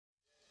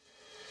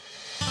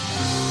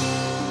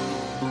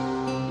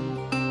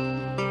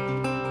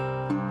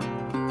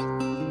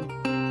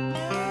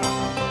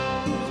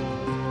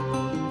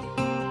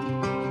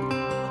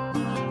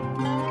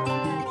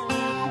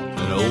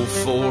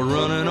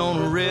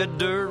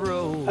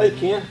Hey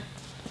Ken,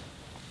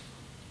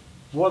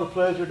 what a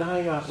pleasure to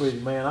hang out with you,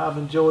 man. I've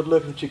enjoyed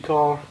looking at your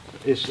car.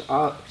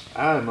 I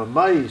am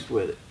amazed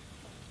with it.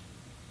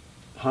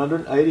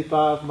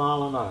 185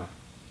 mile an hour.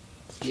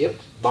 Yep.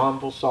 It's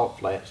Bonneville Salt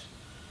Flats.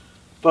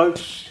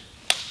 Folks,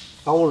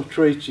 I want to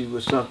treat you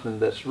with something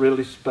that's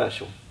really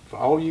special. For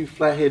all you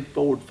Flathead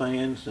Ford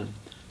fans and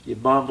your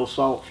Bonneville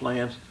Salt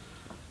fans,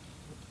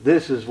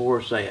 this is where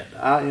it's at.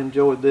 I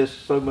enjoyed this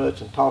so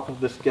much and talking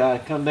to this guy.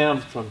 Come down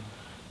from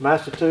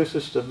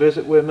Massachusetts to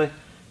visit with me.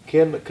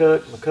 Ken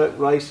Makuch, Makuch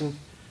Racing,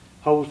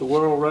 holds the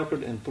world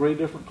record in 3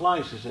 different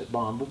places at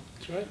Bonneville.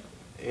 That's right.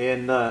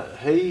 And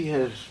he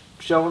has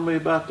shown me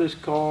about this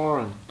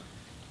car,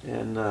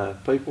 and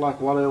people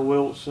like Waddell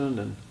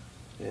Wilson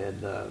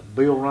and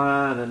Bill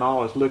Ryan and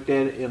all has looked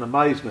at it in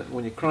amazement.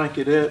 When you crank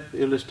it up,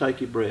 it'll just take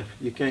your breath.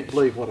 You can't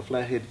believe what a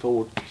Flathead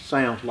Ford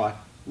sounds like.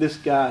 This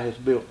guy has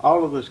built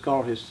all of this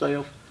car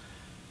himself.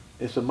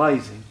 It's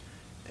amazing.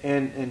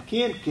 And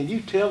Ken, can you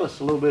tell us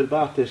a little bit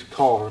about this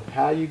car,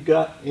 how you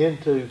got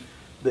into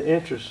the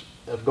interest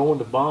of going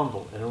to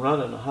Bonneville and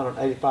running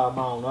 185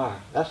 mile an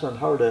hour? That's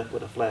unheard of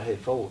with a Flathead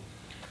Ford.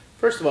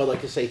 First of all, I'd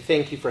like to say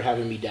thank you for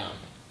having me down.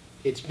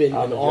 It's been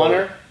an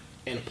honor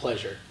and a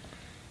pleasure.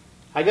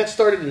 I got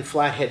started in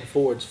Flathead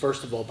Fords,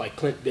 first of all, by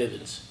Clint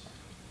Bivens.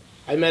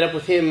 I met up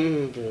with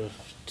him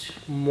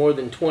more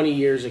than 20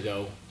 years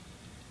ago,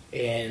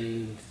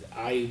 and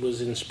I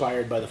was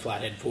inspired by the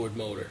Flathead Ford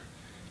motor.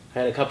 I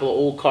had a couple of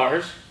old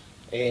cars,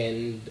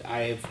 and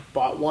I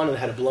bought one that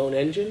had a blown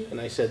engine, and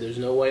I said, there's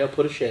no way I'll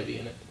put a Chevy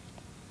in it.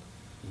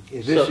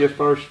 Is this your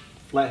first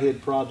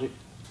Flathead project?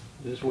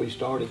 Is this where you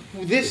started?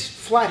 This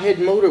Flathead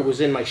motor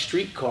was in my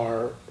street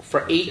car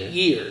for 8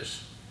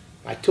 years.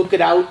 I took it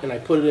out and I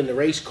put it in the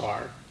race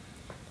car.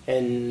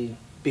 And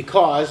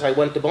because I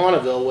went to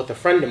Bonneville with a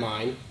friend of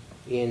mine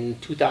in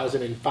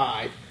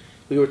 2005,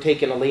 we were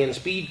taking a land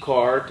speed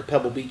car to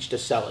Pebble Beach to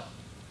sell it.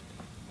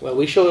 Well,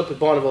 we showed up at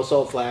Bonneville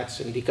Salt Flats,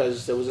 and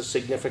because there was a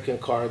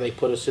significant car, they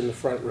put us in the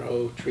front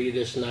row,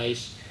 treated us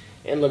nice.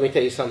 And let me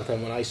tell you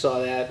something, when I saw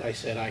that, I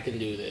said, I can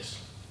do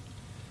this.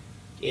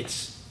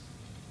 It's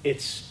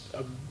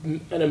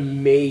an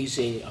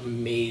amazing,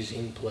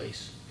 amazing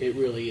place. It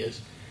really is.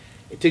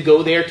 To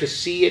go there to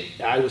see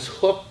it, I was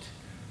hooked.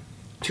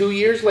 2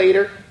 years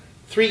later,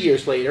 3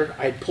 years later,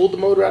 I had pulled the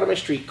motor out of my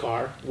street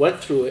car, went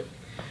through it.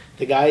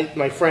 The guy,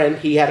 my friend,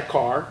 he had a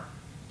car.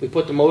 We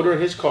put the motor in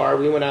his car.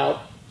 We went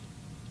out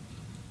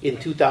in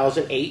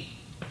 2008,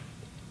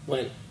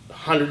 went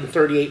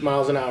 138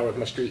 miles an hour with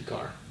my street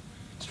car,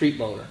 street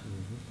motor.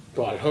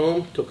 Brought it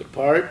home, took it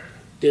apart,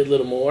 did a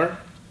little more,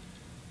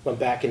 went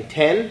back in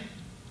 10,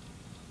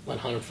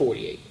 went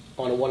 148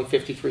 on a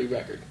 153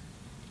 record.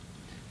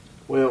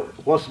 Well,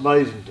 what's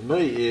amazing to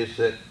me is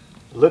that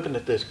looking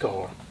at this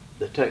car,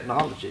 the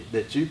technology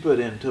that you put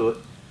into it,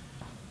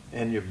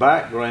 and your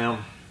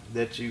background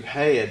that you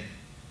had,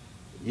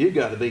 you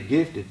got to be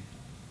gifted.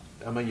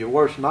 I mean, your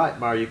worst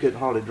nightmare, you couldn't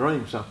hardly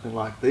dream something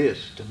like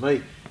this. To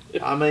me,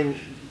 I mean,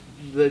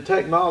 the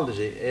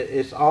technology,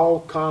 it's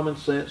all common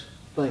sense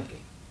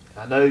thinking.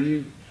 I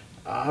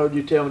heard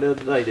you tell me the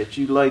other day that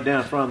you laid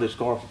down in front of this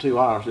car for 2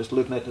 hours just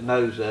looking at the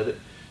nose of it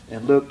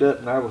and looked up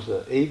and there was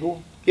an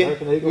eagle. Yeah,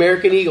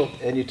 American Eagle.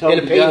 And you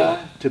told the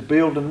guy to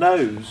build a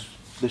nose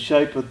the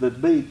shape of the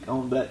beak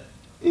on that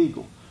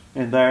eagle.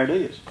 And there it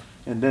is.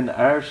 And then the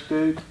air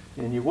scoop.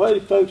 And you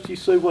waited, folks, you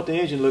see what the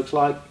engine looks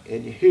like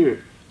and you hear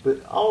it.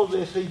 But all of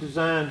this he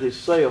designed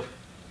himself.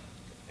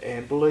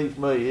 And believe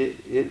me,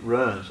 it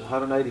runs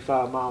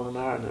 185 miles an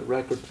hour in the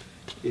record.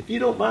 If you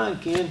don't mind,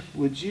 Ken,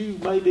 would you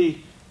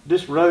maybe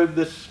disrobe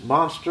this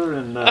monster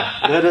and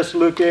let us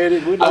look at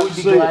it? I would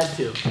be glad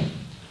to.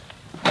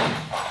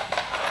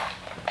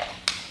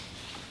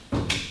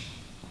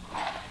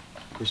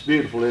 It's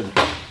beautiful, isn't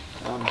it?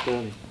 I'm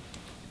telling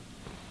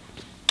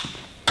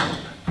you.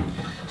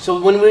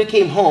 So when we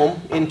came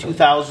home in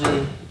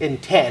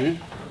 2010,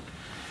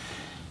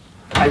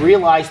 I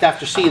realized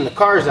after seeing the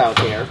cars out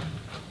there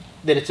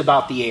that it's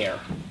about the air.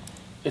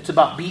 It's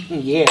about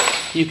beating the air.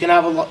 You can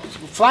have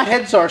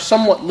flatheads are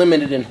somewhat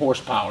limited in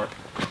horsepower,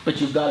 but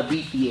you've got to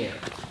beat the air.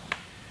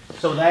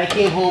 So then I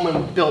came home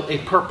and built a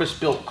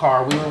purpose-built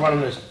car. We were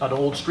running an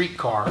old street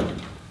car,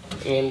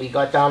 and we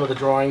got down to the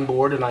drawing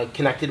board, and I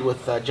connected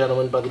with a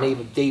gentleman by the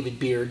name of David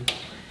Beard,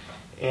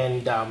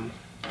 and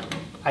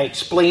I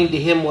explained to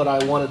him what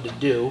I wanted to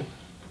do.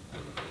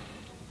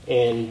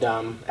 And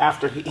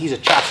after he's a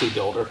chassis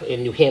builder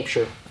in New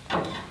Hampshire,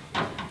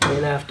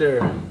 and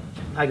after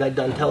I got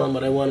done telling him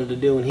what I wanted to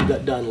do, and he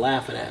got done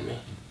laughing at me,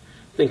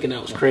 thinking I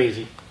was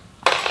crazy.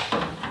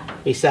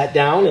 He sat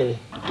down and...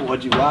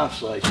 What'd your wife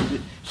say?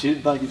 She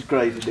didn't think it's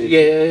crazy, did she?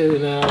 Yeah,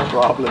 no.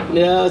 Probably.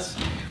 Yes.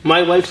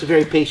 My wife's a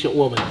very patient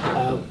woman.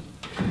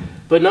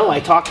 But no, I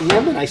talked to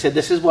him and I said,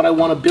 this is what I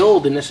want to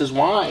build and this is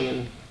why.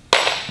 And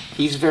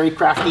he's a very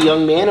crafty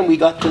young man, and we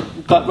got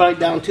right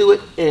down to it.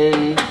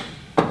 And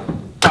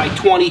by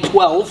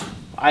 2012,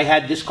 I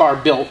had this car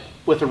built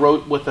with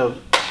a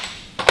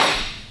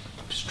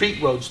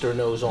street roadster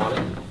nose on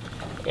it.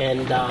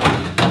 And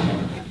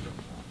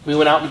we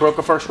went out and broke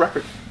our first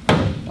record.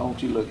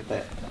 Don't you look at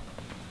that.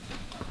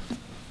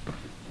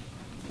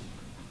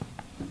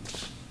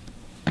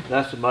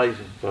 That's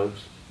amazing,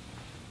 folks.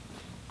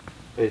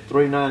 A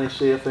 390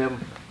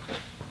 CFM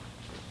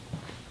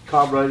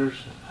carburetors,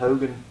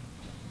 Hogan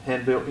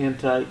hand-built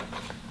intake,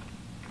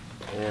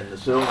 and the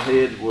cylinder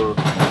heads were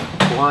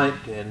blank,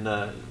 and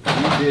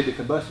you did the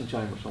combustion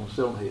chambers on the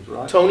cylinder heads,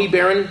 right? Tony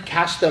Barron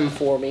cast them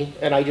for me,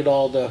 and I did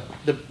all the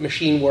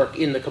machine work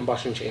in the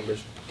combustion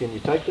chambers. Can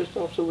you take this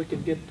off so we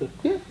can get the...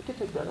 Yeah, I can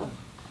take that off.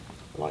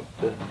 Like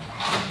the...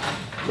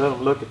 Let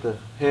them look at the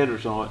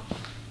headers on it.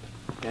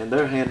 And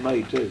they're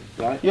handmade too,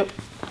 right? Yep.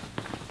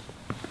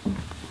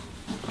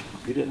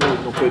 You didn't know it was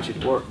going to put you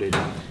to work, did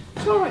you?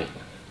 It's all right.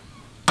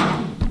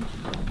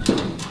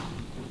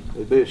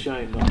 It'd be a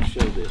shame not to show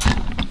this.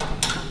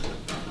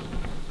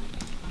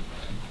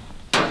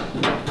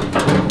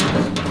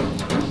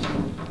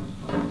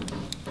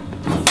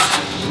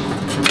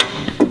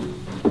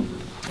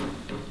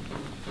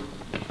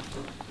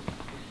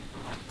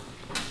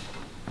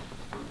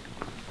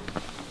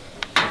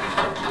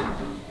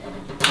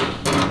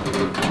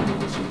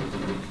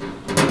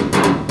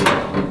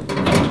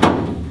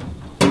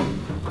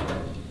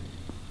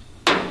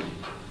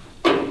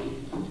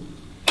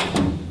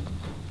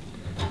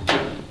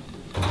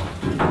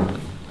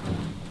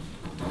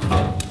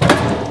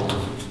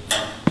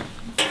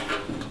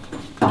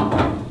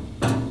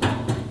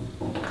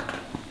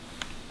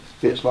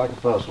 Fits like a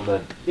puzzle,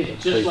 doesn't it?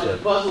 It's just like a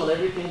puzzle, and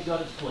everything's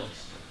got its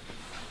place.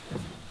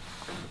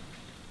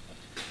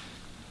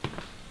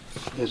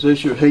 Is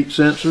this your heat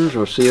sensors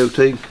or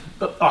COT?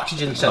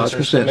 Oxygen sensors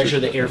Oxygen to sensors. measure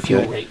the air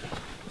fuel Okay. rate.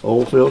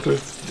 Oil filter?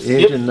 The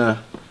engine,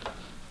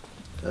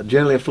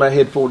 generally a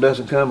Flathead Ford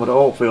doesn't come with an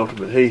oil filter,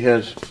 but he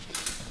has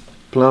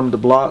plumbed the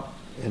block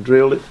and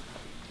drilled it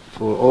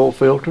for oil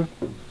filter.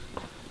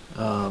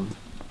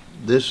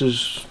 This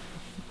is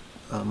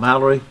a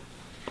Mallory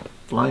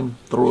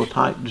flamethrower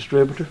type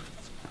distributor.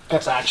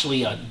 That's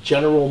actually a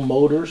General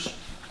Motors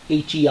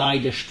HEI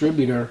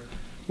distributor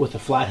with a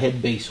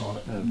flathead base on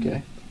it.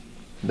 Okay.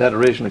 That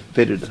originally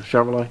fitted a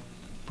Chevrolet,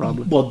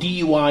 probably? Well,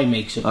 DUI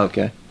makes it,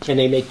 Okay. and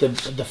they make the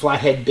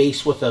flathead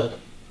base with a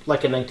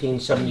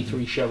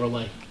 1973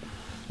 Chevrolet.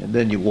 And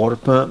then your water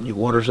pump, your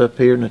water's up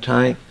here in the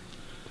tank.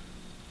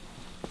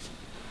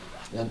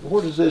 And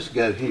where does this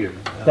go here?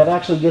 That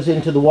actually goes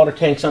into the water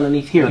tanks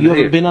underneath here. Under You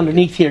haven't here. been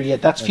underneath here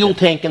yet. That's fuel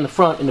tank in the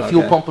front, and the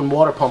fuel Okay. pump and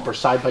water pump are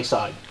side by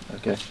side.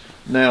 Okay.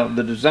 Now,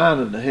 the design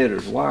of the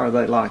headers, why are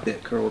they like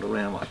that, curled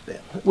around like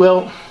that?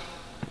 Well,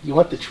 you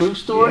want the true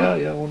story?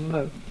 Yeah, I want to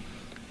know.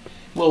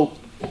 Well,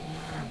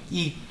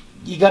 you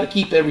got to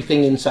keep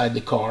everything inside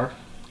the car.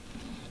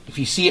 If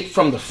you see it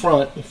from the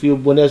front,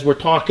 as we're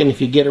talking,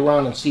 if you get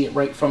around and see it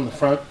right from the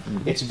front,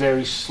 it's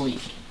very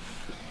sleek.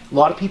 A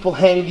lot of people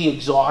hang the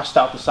exhaust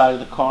out the side of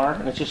the car,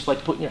 and it's just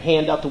like putting your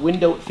hand out the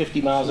window at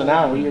 50 miles an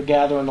hour. You're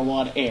gathering a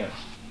lot of air.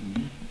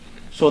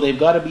 So they've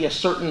got to be a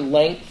certain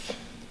length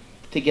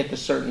to get the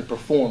certain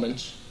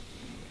performance.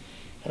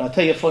 And I'll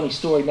tell you a funny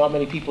story. Not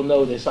many people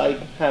know this. I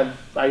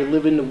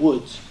live in the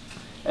woods,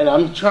 and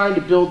I'm trying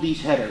to build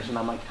these headers, and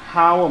I'm like,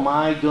 how am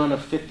I gonna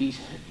fit these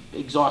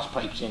exhaust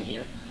pipes in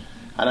here?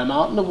 And I'm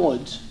out in the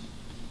woods,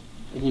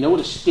 and you know what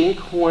a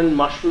stinkhorn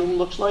mushroom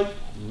looks like?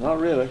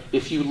 Not really.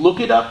 If you look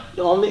it up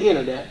on the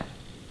internet,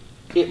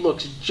 it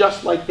looks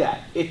just like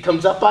that. It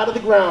comes up out of the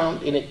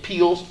ground and it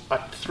peels,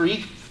 3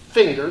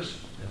 fingers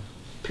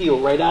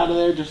peel right out of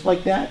there just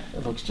like that.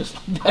 It looks just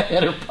like that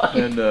header pipe.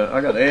 And I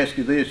got to ask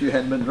you this: you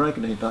hadn't been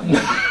drinking anything?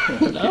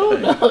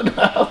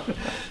 No.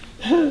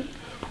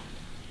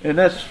 And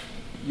that's,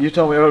 you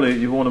told me earlier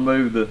you want to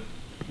move the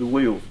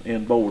wheels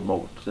inboard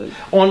more. So.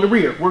 On the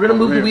rear. We're going to On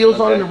the move the rear, wheels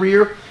on okay. the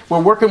rear.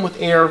 We're working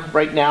with air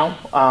right now.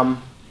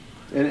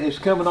 And it's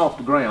coming off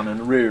the ground in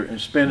the rear and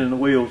spinning the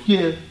wheels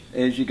Yeah.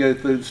 as you go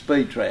through the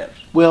speed traps.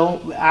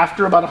 Well,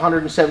 after about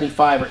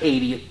 175 or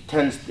 80,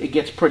 it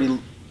gets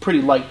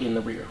pretty light in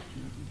the rear.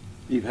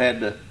 You've had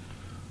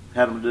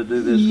them to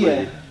do this Yeah,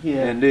 with you.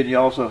 yeah. And then you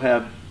also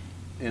have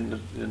in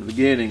the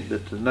beginning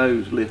that the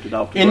nose lifted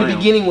off the In ground. the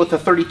beginning, with a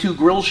 32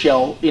 grill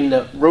shell in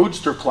the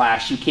Roadster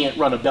class, you can't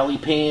run a belly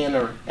pan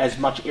or as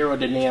much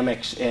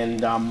aerodynamics.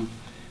 And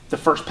the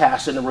first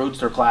pass in the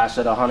Roadster class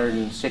at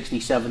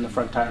 167, the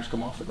front tires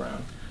come off the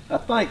ground. I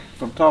think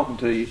from talking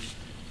to you,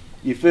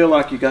 you feel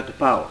like you got the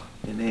power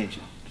in the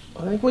engine.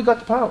 I think we got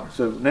the power.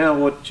 So now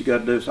what you got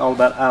to do is all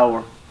about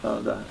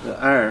the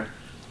iron,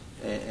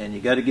 and you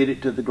got to get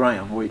it to the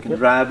ground where you can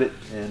drive it,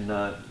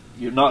 and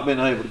you've not been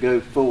able to go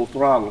full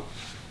throttle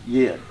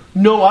yet.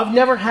 No, I've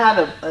never had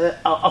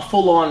a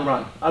full-on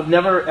run. I've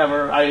never,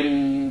 ever.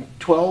 I'm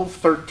 12,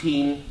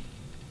 13,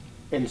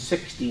 and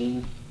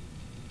 16.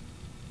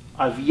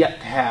 I've yet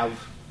to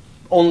have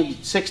only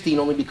 16,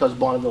 only because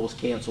Bonneville was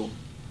canceled,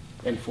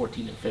 and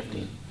 14 and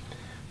 15.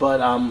 But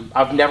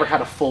I've never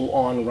had a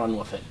full-on run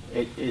with it.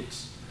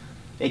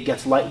 It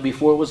gets light.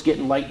 Before it was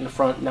getting light in the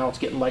front. Now it's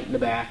getting light in the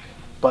back.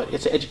 But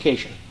it's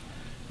education.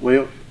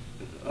 Well,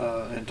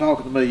 and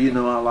talking to me, you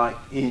know I like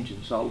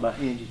engines. All about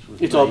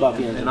engines. It's all about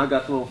the engine. And I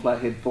got the little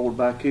Flathead Ford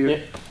back here.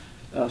 Yep.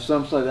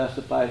 Some say that's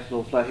the fastest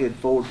little Flathead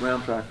Ford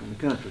round track in the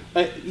country.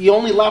 You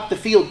only lap the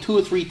field 2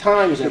 or 3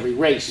 times every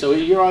race, so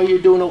you're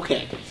doing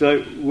okay.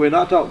 So when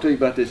I talk to you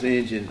about this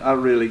engine, I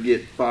really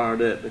get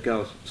fired up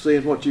because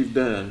seeing what you've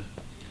done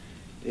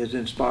has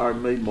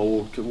inspired me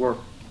more to work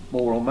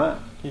more on mine.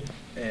 Yeah.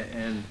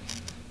 And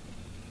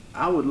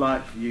I would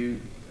like for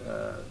you,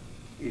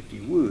 if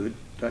you would,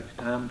 take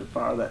the time to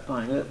fire that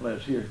thing up and let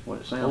us hear what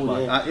it sounds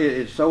like. Yeah.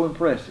 It's so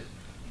impressive.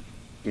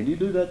 Can you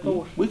do that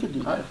for us? We could do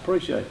that. I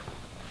appreciate it.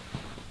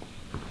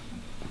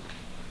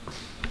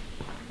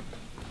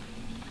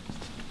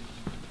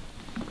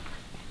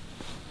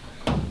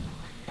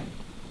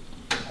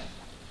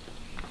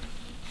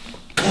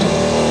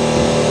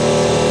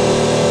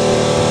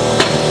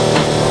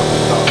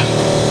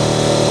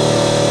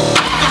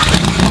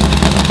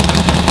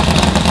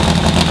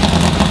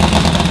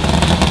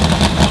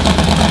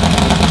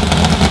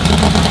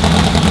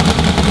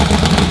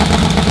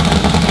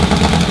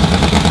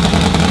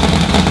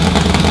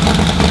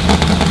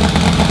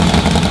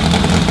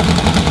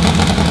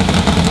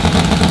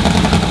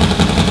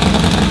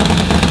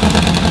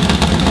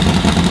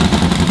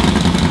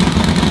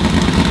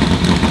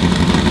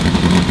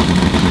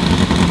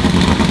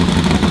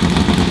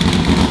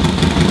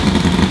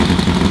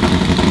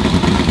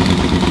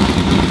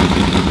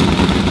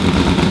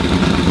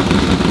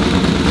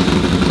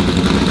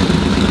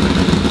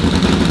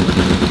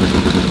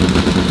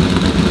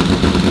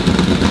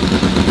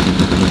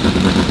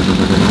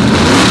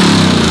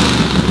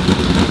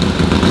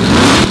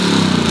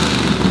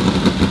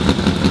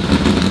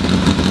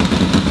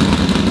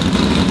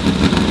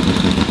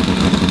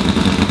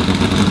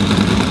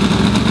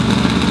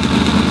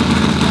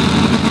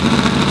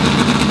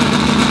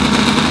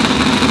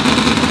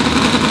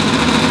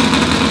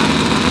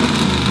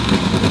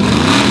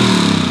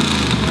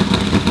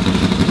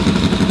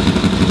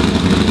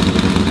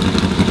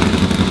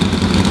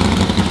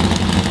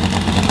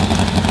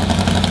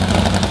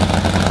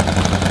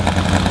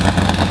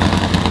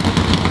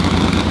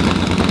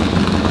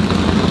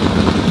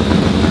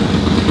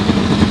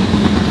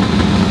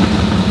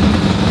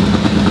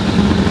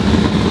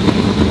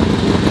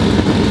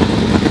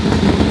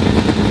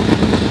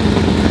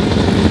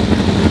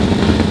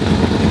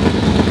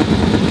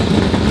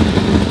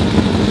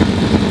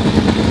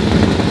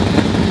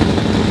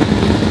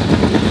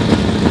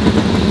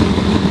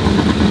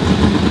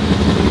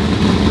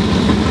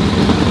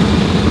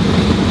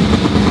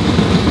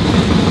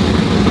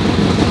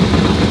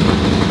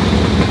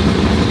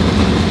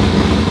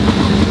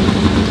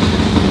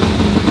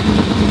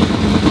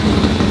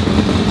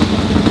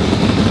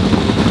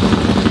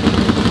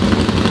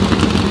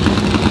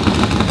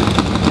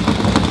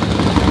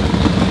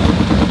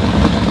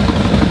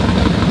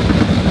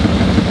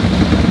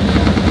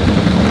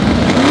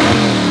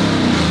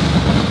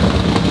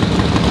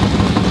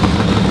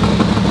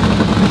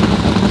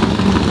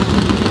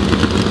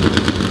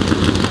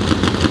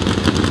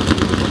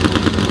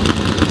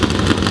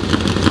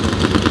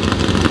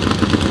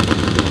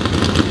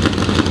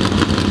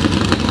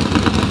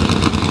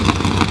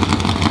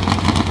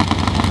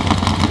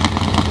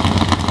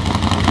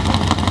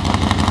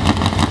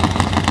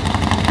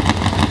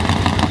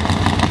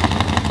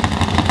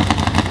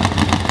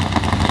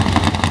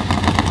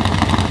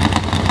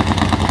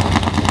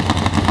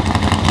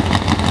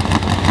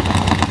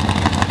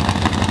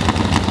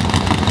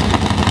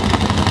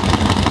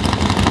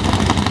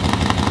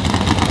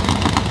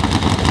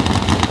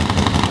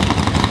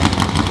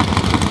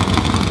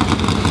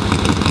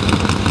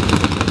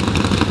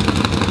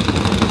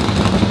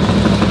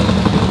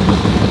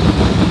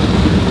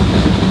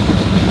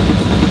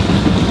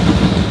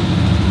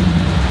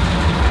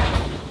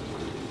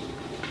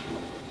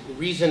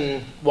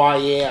 reason why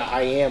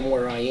I am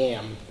where I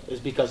am is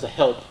because of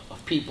help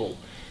of people.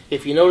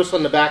 If you notice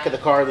on the back of the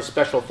car, the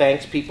special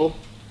thanks people,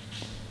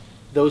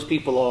 those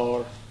people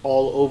are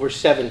all over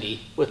 70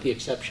 with the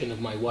exception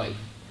of my wife.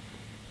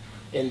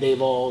 And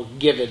they've all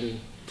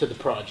given to the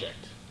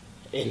project.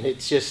 And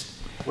it's just,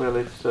 well,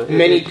 it's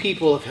many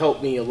people have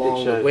helped me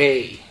along the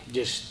way,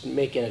 just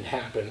making it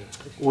happen.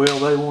 Well,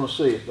 they want to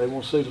see it. They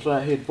want to see the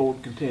Flathead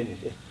Ford continue.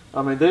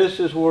 I mean, this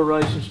is where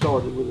racing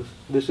started with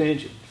this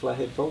engine,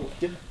 Flathead Ford.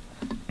 Yeah.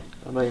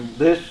 I mean,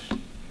 this,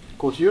 of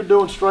course, you're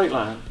doing straight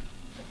line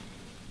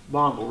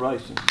Bonneville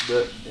racing,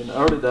 but in the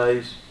early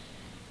days,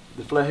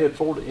 the Flathead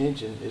Ford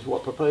engine is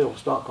what propelled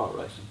stock car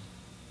racing.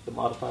 The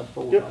modified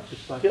Ford like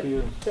this back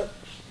here.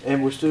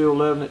 And we're still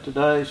loving it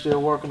today,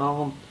 still working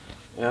on them.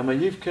 And, I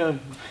mean, you've come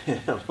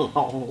a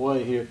long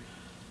way here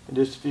in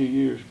just a few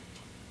years.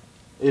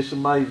 It's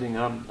amazing,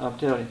 I'm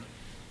telling you.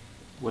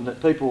 When the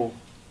people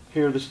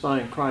hear this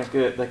thing crank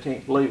up, they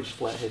can't believe it's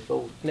Flathead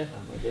Ford. Yeah.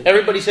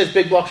 Everybody says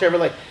big block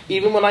Chevrolet.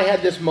 Even when I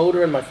had this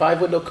motor in my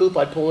 5-window coupe,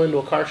 I'd pull into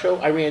a car show.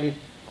 I ran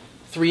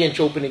 3-inch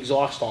open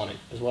exhaust on it,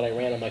 is what I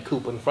ran on my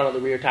coupe in front of the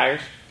rear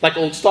tires, like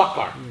old stock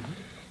car. Mm-hmm.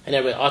 And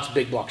everybody, oh, it's a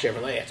big block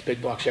Chevrolet. It's a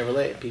big block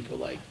Chevrolet. And people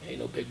are like, hey,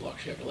 no big block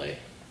Chevrolet.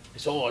 I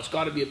said, oh, it's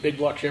got to be a big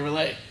block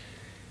Chevrolet.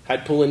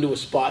 I'd pull into a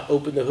spot,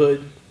 open the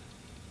hood,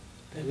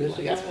 and be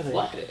like, that's a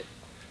Flathead.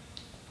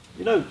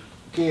 You know,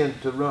 Ken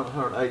to run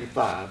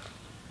 185.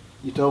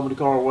 You told me the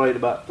car weighed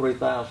about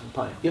 3,000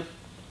 pounds. Yep.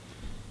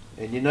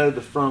 And you know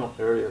the frontal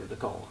area of the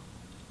car.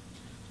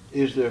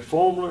 Is there a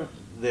formula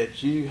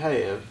that you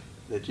have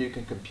that you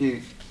can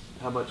compute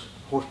how much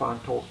horsepower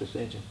and torque this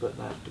engine's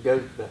putting out to go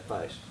that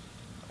fast?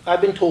 I've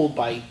been told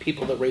by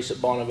people that race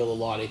at Bonneville a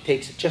lot, it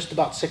takes just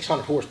about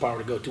 600 horsepower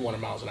to go 200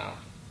 miles an hour.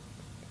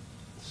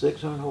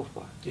 600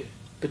 horsepower. Yeah.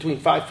 Between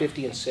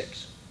 550 and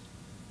 6.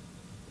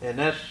 And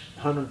that's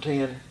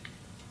 110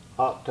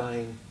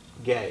 octane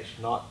gas,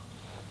 not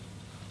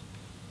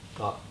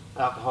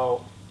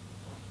alcohol.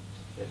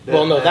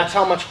 Well, no, that's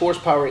how much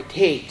horsepower it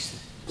takes.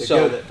 To So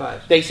go that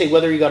fast. they say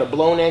whether you got a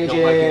blown make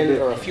any engine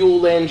or a difference.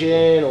 fuel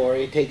engine, or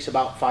it takes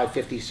about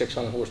 550,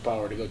 600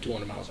 horsepower to go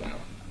 200 miles an hour.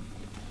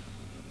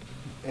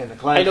 And the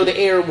class, I know the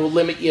air will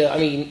limit you. I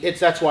mean,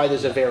 that's why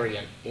there's a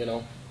variant, you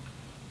know.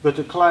 but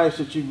the class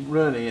that you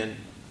run in,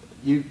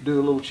 you do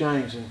a little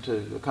changing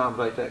to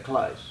accommodate that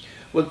class.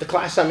 Well, the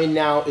class I'm in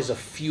now is a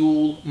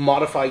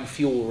modified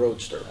fuel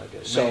roadster.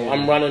 Okay. So Man.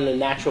 I'm running a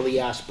naturally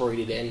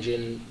aspirated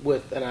engine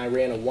and I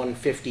ran a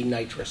 150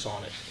 nitrous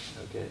on it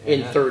Okay.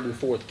 in that- third and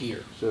fourth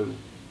gear. So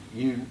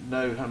you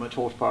know how much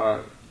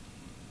horsepower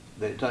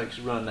that it takes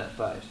to run that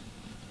fast.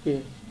 Yeah.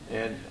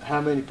 And how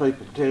many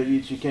people tell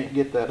you that you can't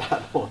get that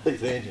out of one of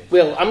these engines?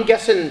 Well, I'm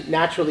guessing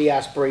naturally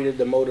aspirated,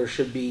 the motor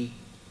should be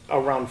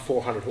around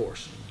 400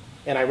 horse.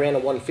 And I ran a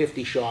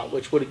 150 shot,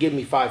 which would have given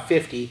me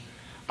 550.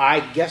 I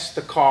guessed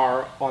the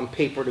car on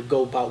paper to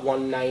go about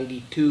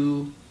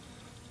 192,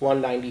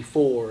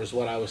 194 is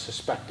what I was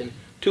suspecting.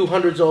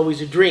 200's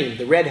always a dream.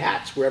 The red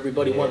hat's where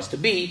everybody Yeah. wants to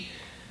be.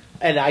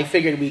 And I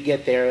figured we'd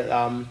get there.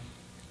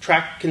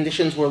 Track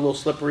conditions were a little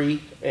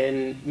slippery,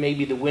 and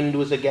maybe the wind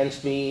was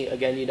against me.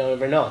 Again, you don't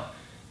ever know.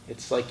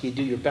 It's like you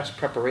do your best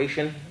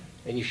preparation,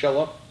 and you show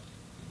up,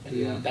 and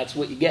Yeah. that's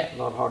what you get. A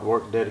lot of hard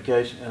work and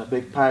dedication and a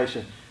big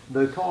passion.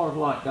 The cars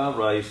like I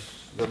race,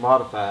 the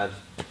modifieds,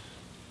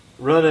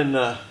 running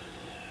the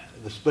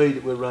speed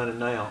that we're running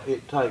now,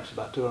 it takes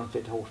about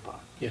 250 horsepower.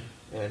 Yeah.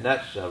 And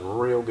that's a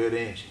real good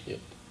engine. Yep.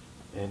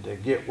 And to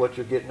get what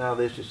you're getting out of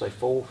this, you say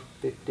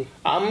 450?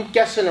 I'm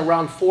guessing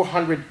around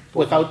 400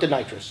 without the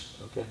nitrous,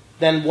 Okay.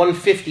 then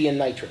 150 in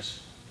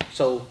nitrous.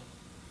 So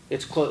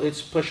it's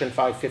pushing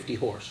 550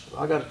 horse.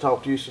 I got to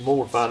talk to you some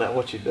more to find out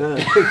what you've done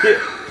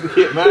to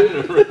get mine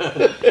to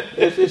run.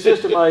 It's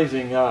just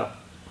amazing.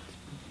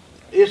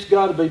 It's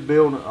got to be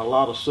building a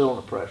lot of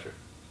cylinder pressure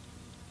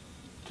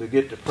to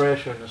get the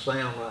pressure and the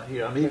sound right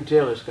here. I mean, you can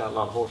tell it's got a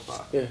lot of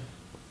horsepower. Yeah.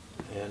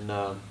 And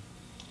I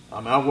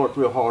mean, I've worked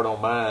real hard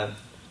on mine,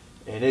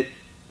 and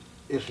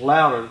it's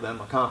louder than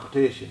my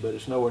competition, but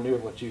it's nowhere near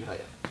what you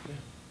have.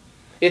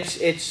 It's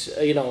it's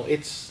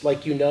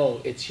like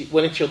it's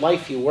when it's your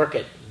life, you work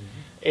it,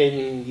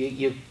 and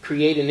you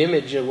create an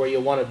image of where you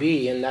want to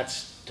be, and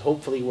that's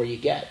hopefully where you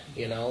get.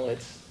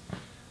 It's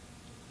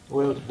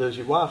Well, does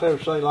your wife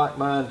ever say like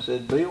mine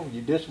said, Bill,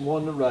 you just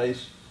won the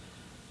race,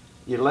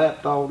 you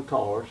lapped all the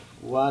cars,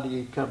 why do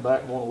you come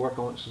back and want to work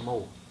on it some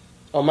more?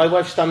 oh, my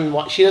wife's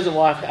done. She doesn't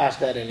want to ask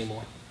that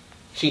anymore.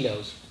 She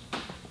knows.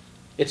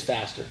 It's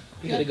faster.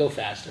 You got to go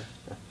faster.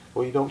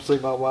 Well, you don't see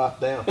my wife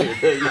down here,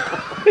 do you?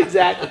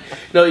 Exactly.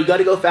 No, you got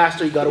to go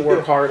faster. You got to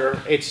work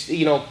harder. It's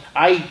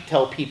I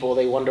tell people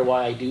they wonder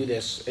why I do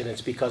this, and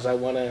it's because I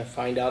want to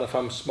find out if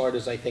I'm smart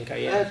as I think I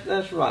am.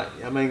 That's right.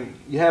 I mean,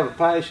 you have a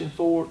passion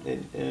for it,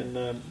 and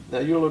now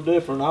you're a little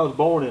different. I was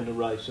born into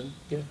racing,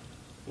 Yeah.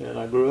 and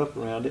I grew up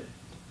around it.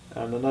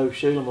 And I know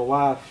Sheila, my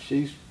wife,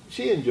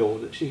 she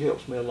enjoys it. She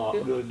helps me a lot,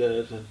 Yeah. really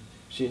does. And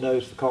she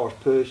knows the car's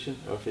pushing,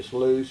 or if it's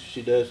loose,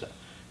 she does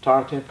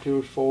tire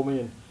temperatures for me,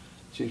 and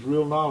she's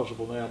real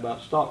knowledgeable now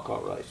about stock car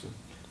racing.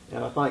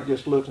 And I think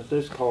just looking at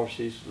this car,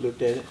 she's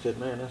looked at it and said,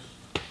 man,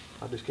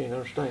 I just can't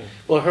understand.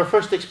 Well, her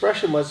first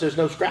expression was, "There's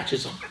no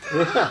scratches on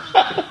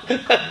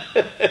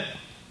it."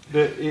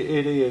 But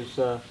it is,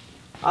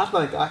 I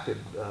think I could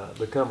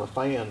become a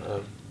fan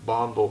of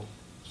Bonneville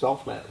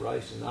Salt Flat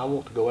Racing. I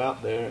want to go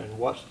out there and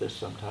watch this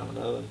sometime or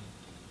another.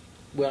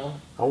 Well,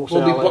 I won't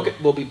we'll say be all that.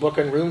 booking. We'll be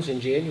booking rooms in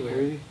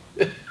January.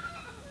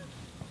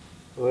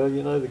 Well,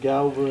 the guy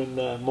over in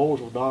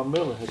Mooresville, Don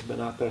Miller, has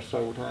been out there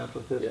several times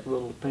with his Yeah.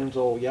 little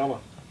Pennzoil yellow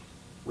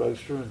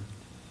roaster, and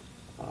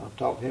I've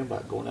talked to him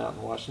about going out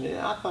and watching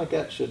it. I think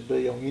that should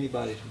be on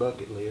anybody's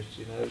bucket list,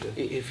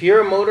 If you're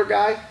a motor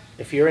guy,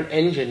 if you're an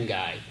engine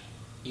guy,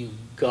 you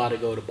got to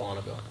go to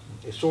Bonneville.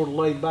 It's sort of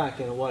laid back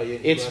in a way.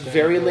 isn't it? It's Right down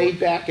very the road. laid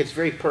back. It's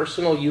very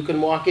personal. You can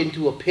walk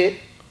into a pit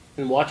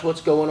and watch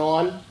what's going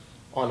on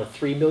a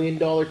 $3 million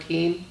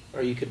team,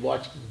 or you could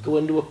go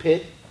into a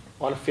pit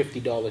on a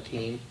 $50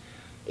 team,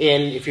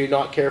 and if you're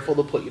not careful,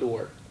 they'll put you to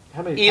work.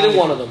 How many Either passes-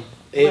 one of them.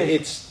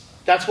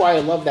 That's why I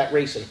love that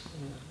racing.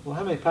 Well,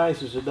 how many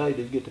passes a day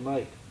do you get to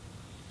make?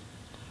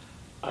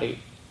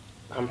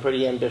 I'm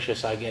pretty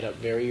ambitious. I get up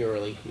very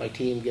early. My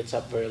team gets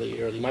up very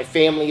early. My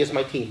family is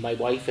my team. My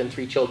wife and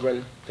 3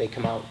 children, they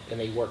come out and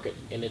they work it,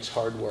 and it's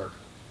hard work.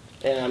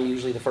 And I'm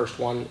usually the first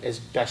one, as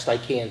best I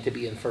can, to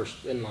be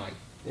first in line.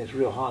 It's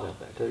real hot out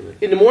there, too.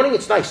 In the morning,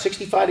 it's nice,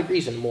 65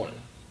 degrees in the morning,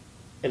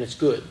 and it's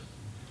good.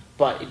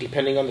 But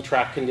depending on the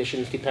track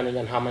conditions, depending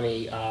on how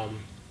many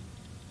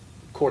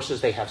courses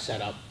they have set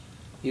up,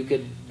 you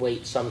could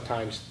wait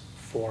sometimes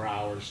 4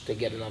 hours to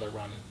get another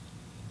run.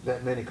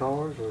 That many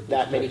cars? Or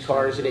That many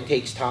cars, and it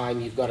takes time.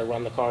 You've got to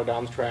run the car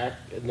down the track,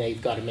 and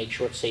they've got to make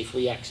sure it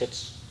safely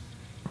exits.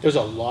 There's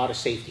a lot of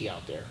safety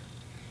out there.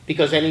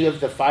 Because any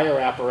of the fire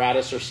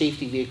apparatus or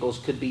safety vehicles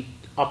could be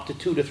up to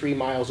 2 to 3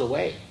 miles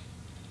away.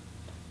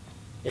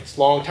 It's a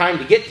long time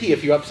to get to you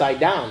if you're upside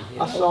down. You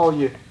know? I saw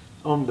you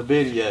on the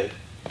video,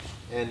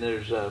 and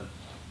there's a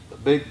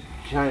big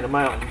chain of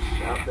mountains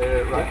out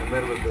there right in the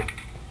middle of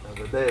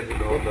the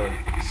desert, or the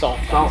Salt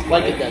Flats,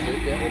 like a desert,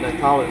 yeah. And they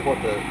call it,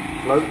 what, the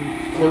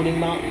Floating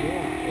mountain?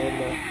 Yeah.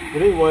 And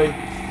but anyway,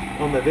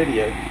 on the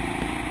video,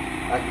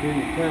 I can hear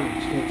you coming,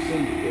 just can't see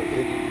you yet.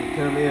 You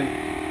come in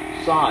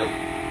sight,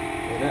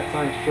 and that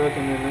thing's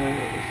trucking in there,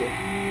 and it's a,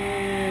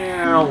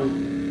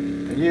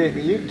 and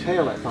you can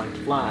tell that thing's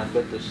flying,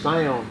 but the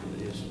sound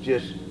is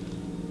just,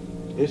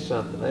 it's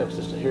something else.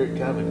 Just to hear it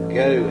come and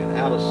go and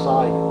out of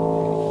sight.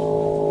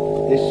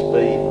 It's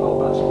speed, all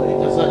about speed.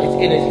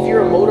 And if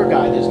you're a motor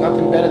guy, there's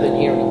nothing better than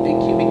hearing a big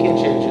cubic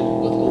inch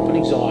engine with open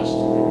exhaust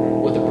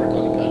with a brick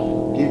on the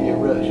pedal. Give you a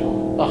rush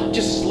on. Oh,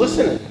 just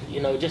listening,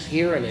 just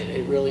hearing it.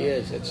 It really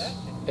is.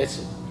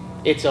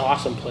 It's an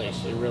awesome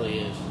place. It really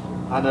is.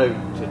 I know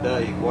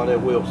today, Waddell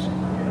Wilson,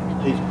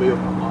 he's built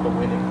a lot of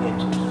winning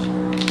engines.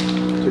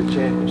 2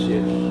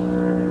 championships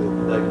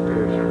with David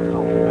Pierce and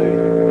Tony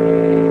Moody.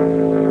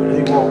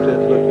 He walked up,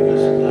 looked at us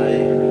today,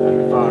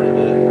 and fired it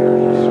up.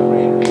 He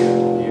screamed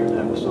here.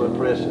 That was so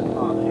impressive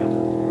on him.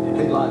 And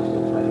he likes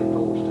the Flathead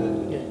Fords too.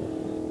 Yeah.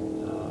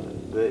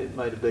 But it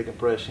made a big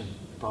impression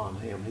upon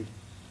him.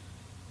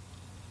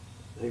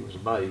 He was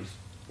amazed.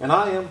 And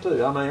I am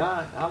too. I mean,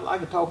 I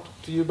could talk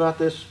to you about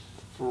this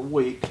for a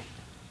week.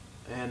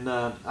 And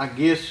I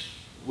guess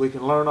we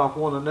can learn off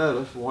one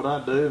another from what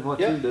I do and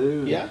what you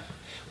do. Yeah.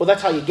 Well,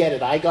 that's how you get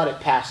it. I got it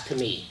passed to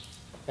me,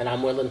 and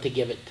I'm willing to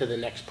give it to the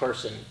next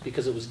person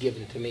because it was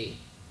given to me.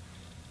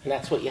 And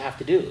that's what you have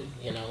to do.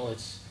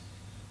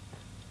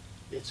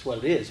 It's what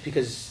it is.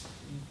 Because,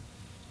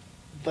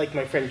 like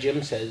my friend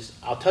Jim says,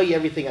 I'll tell you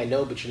everything I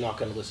know, but you're not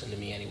going to listen to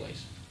me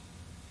anyways.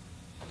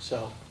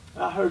 So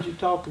I heard you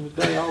talking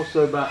today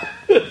also about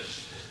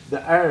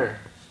the air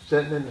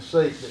sitting in the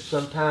seat, that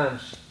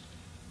sometimes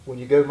when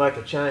you go make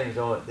a change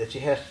on it, that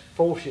you have to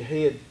force your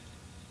head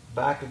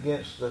back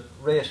against the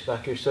rest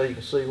back here so you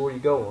can see where you're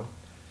going.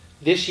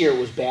 This year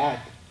was bad.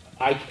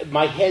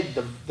 My head,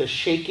 the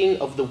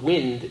shaking of the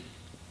wind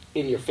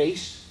in your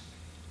face,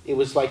 it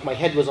was like my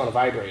head was on a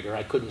vibrator.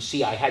 I couldn't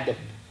see. I had to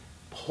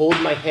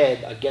hold my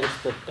head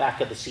against the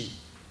back of the seat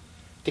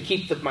to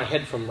keep my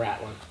head from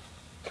rattling.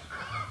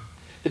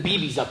 The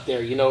BB's up there,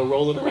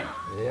 rolling around.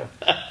 Yeah.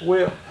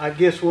 Well, I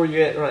guess where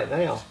you're at right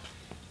now,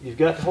 you've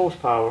got the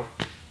horsepower.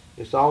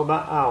 It's all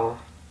about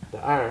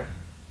the air,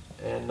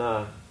 and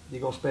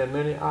you're going to spend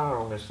many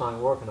hours on this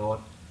thing working on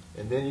it,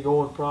 and then you're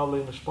going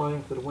probably in the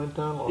spring to the wind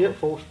tunnel, or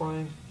before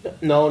spring?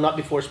 No, not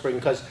before spring,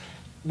 because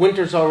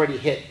winter's already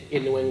hit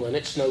in New England.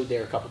 It snowed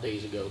there a couple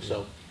days ago,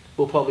 so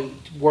we'll probably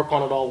work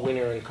on it all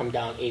winter and come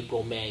down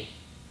April, May.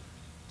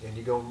 And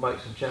you're going to make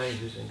some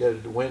changes and go to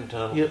the wind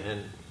tunnel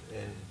and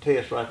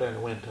test right there in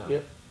the wind tunnel.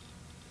 Yep.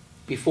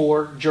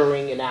 Before,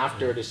 during, and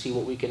after to see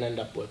what we can end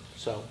up with.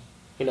 So,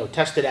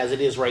 test it as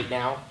it is right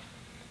now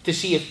to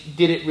see if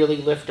did it really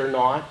lift or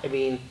not. I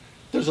mean,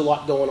 there's a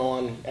lot going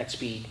on at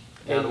speed.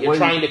 And you're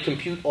trying to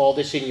compute all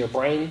this in your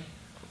brain.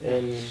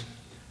 And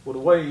well, the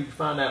way you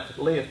find out if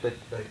it lifts,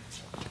 they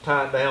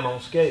tie it down on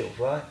scales,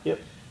 right?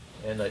 Yep.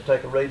 And they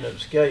take a reading of the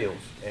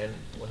scales. And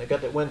when they got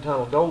that wind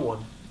tunnel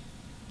going,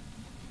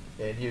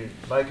 and you're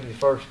making your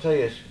first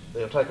test,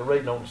 they'll take a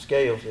reading on the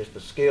scales. If the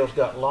scales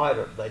got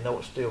lighter, they know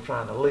it's still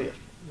trying to lift.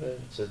 Right.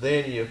 So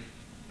then you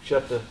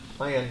shut the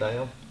fan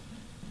down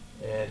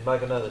and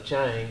make another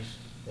change,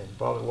 and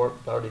probably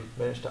work 30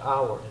 minutes to an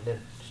hour, and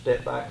then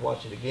step back and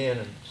watch it again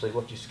and see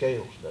what your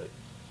scales do.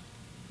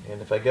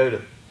 And if they go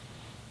to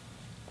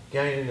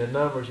gaining the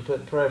numbers, you're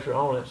putting pressure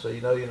on it so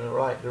you know you're in the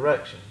right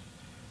direction.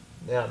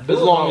 Now, as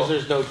long as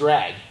there's no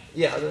drag.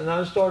 Yeah, and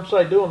I started to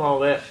say doing all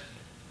that,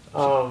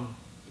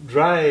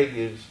 drag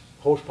is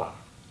horsepower.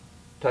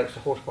 Takes the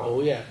horsepower.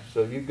 Oh, yeah.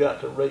 So you've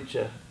got to reach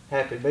a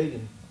happy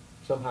medium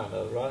somehow or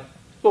other, right?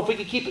 Well, if we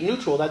could keep it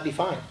neutral, that'd be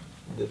fine.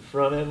 The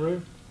front end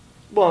rear?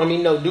 Well, I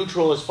mean, no,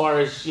 neutral as far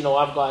as,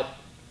 I've got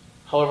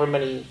however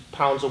many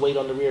pounds of weight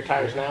on the rear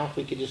tires now. If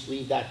we could just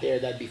leave that there,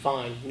 that'd be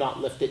fine. Not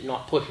lift it,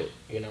 not push it,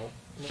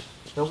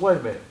 Now, wait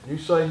a minute. You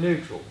say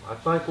neutral. I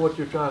think what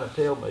you're trying to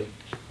tell me,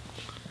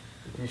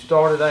 if you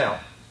started out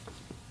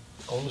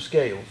on the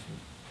scales,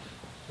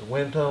 the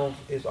wind tunnel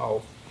is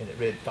off, and it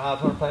read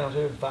 500 pounds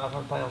here and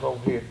 500 pounds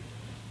over here.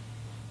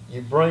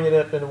 You bring it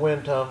up in the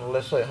wind tunnel,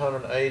 let's say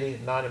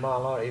 180, 90 mile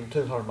an hour, even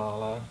 200 mile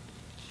an hour.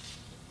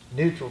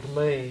 Neutral to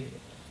me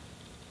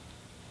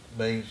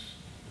means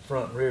the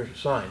front and rear is the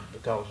same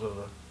because of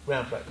the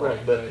ground track.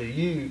 Right, but to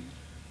you,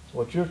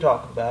 what you're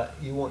talking about,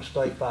 you want to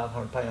stay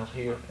 500 pounds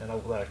here and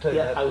over there too.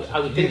 Yeah, I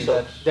would think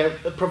so.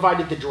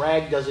 Provided the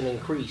drag doesn't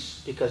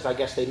increase, because I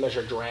guess they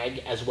measure drag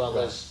as well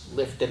as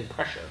lift and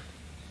pressure.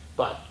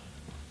 But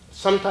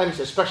sometimes,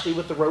 especially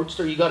with the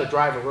Roadster, you got to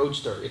drive a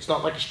Roadster. It's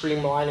not like a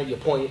streamliner, you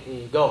point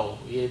and go.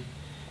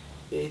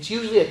 It's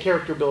usually a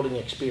character building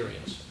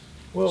experience.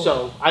 Well,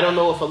 so I don't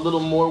know if a little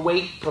more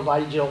weight,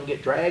 provided you don't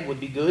get drag, would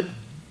be good.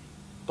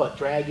 But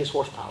drag is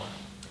horsepower.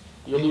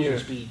 You're losing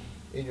speed.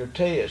 In your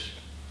test,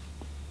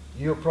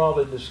 you'll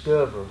probably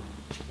discover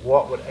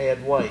what would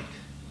add weight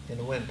in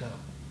the wind tunnel.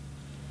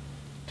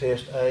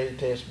 Test A,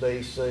 test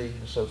B, C,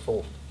 and so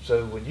forth.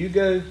 So when you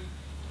go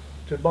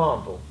to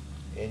Bonneville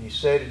and you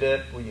set it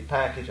up with your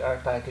package, our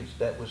package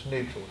that was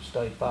neutral, it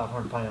stayed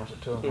 500 pounds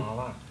at 200 mile an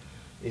hour.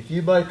 If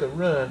you make a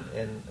run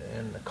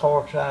and the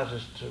car tries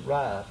to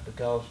rise,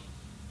 because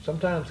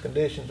sometimes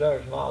conditions there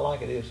is not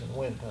like it is in the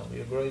wind tunnel,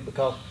 you agree?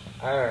 Because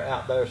air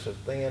out there is so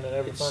thin and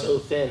everything. It's so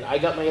thin. I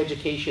got my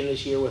education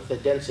this year with a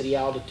density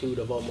altitude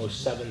of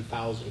almost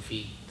 7,000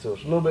 feet. So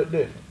it's a little bit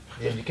different.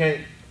 And you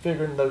can't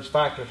figure in those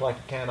factors like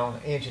you can on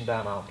the engine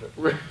diameter.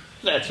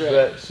 That's right.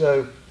 But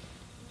so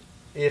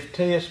if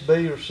test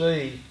B or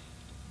C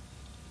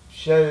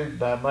showed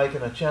by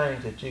making a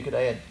change that you could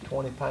add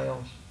 20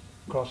 pounds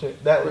across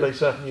it, that would be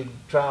something you'd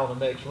try on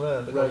the next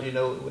run because you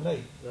know it would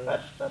need.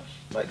 That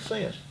makes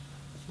sense.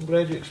 I'm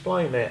glad you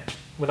explained that.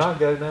 When I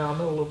go now, I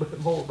know a little bit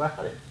more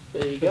about it.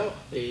 There you go.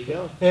 There you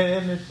go.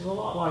 And it's a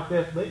lot like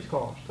that for these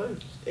cars too.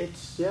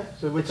 It's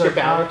So we take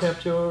tire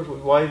temperatures, we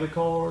weigh the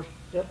cars,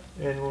 Yep.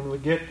 and when we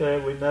get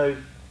there, we know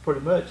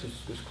pretty much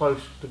it's close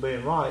to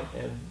being right.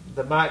 And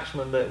the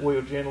maximum that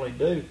we'll generally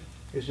do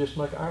is just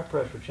make our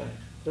pressure change.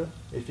 Yeah.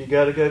 If you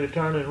got to go to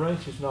turning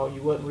wrenches, no,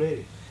 you wasn't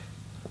ready.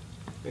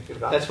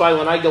 That's why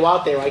when I go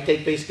out there, I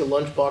take basically a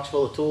lunchbox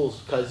full of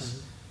tools,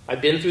 because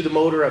I've been through the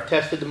motor, I've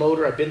tested the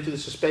motor, I've been through the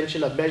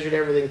suspension, I've measured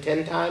everything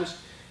 10 times,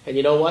 and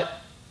you know what?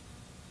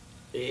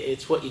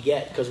 It's what you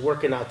get, because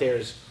working out there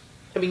is,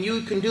 I mean, you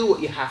can do what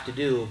you have to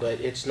do, but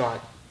it's not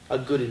a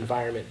good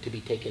environment to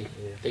be taking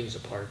things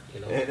apart,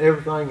 you know. And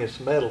everything is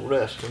metal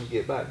rust when you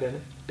get back, doesn't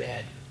it?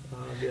 Bad.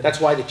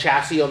 That's why the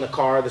chassis on the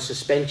car, the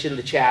suspension,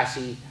 the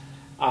chassis,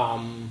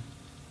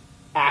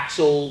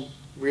 axle,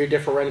 rear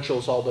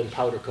differential's all been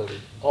powder coated.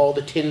 All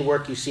the tin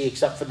work you see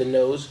except for the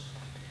nose,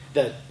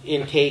 the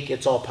intake,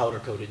 it's all powder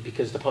coated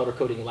because the powder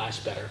coating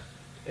lasts better.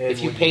 And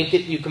if you paint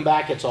it and you come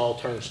back, it's all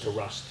turns to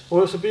rust.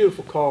 Well, it's a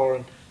beautiful car,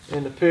 and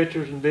in the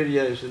pictures and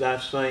videos that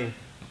I've seen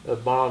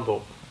of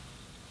Bonneville,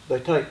 they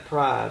take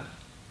pride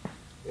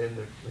in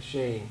the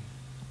machine,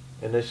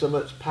 and there's so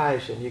much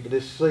passion. You can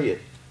just see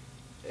it,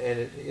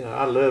 and you know,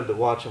 I love to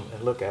watch them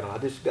and look at them. I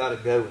just got to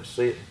go and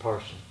see it in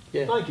person.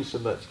 Yeah. Thank you so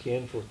much,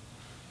 Ken, for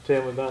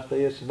telling me about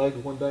this, and maybe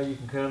one day you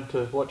can come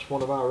to watch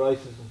one of our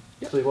races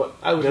and see what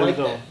I would goes like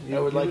on. that. I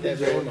would like that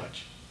very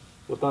much.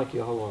 Well, thank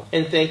you a whole lot.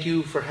 And thank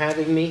you for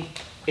having me.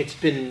 It's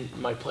been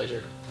my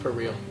pleasure, for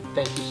real.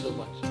 Thank you so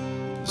much.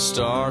 The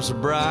stars are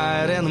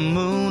bright and the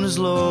moon is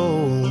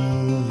low.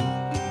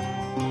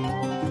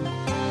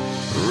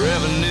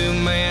 Revenue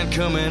man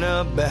coming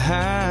up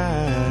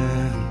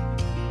behind.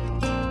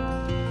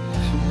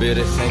 Bet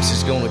he thinks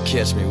he's gonna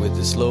catch me with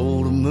this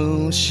load of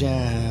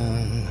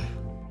moonshine.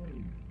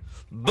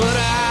 But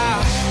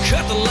I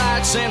cut the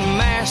lights and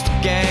mash the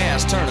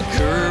gas, turn a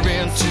curve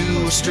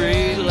into a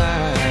straight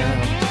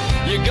line.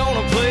 You're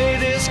gonna play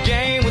this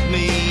game with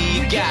me,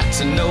 you got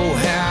to know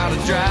how to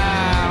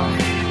drive.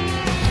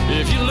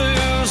 If you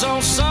lose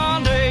on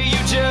Sunday, you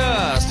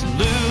just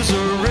lose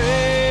a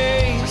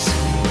race.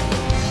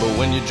 But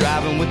when you're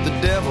driving with the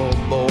devil,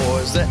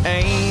 boys, there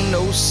ain't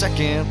no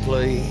second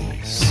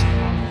place.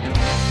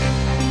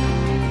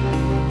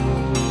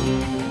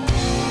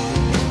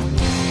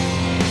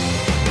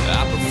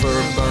 I prefer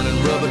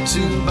burning rubber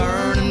to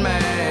burning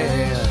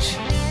mash.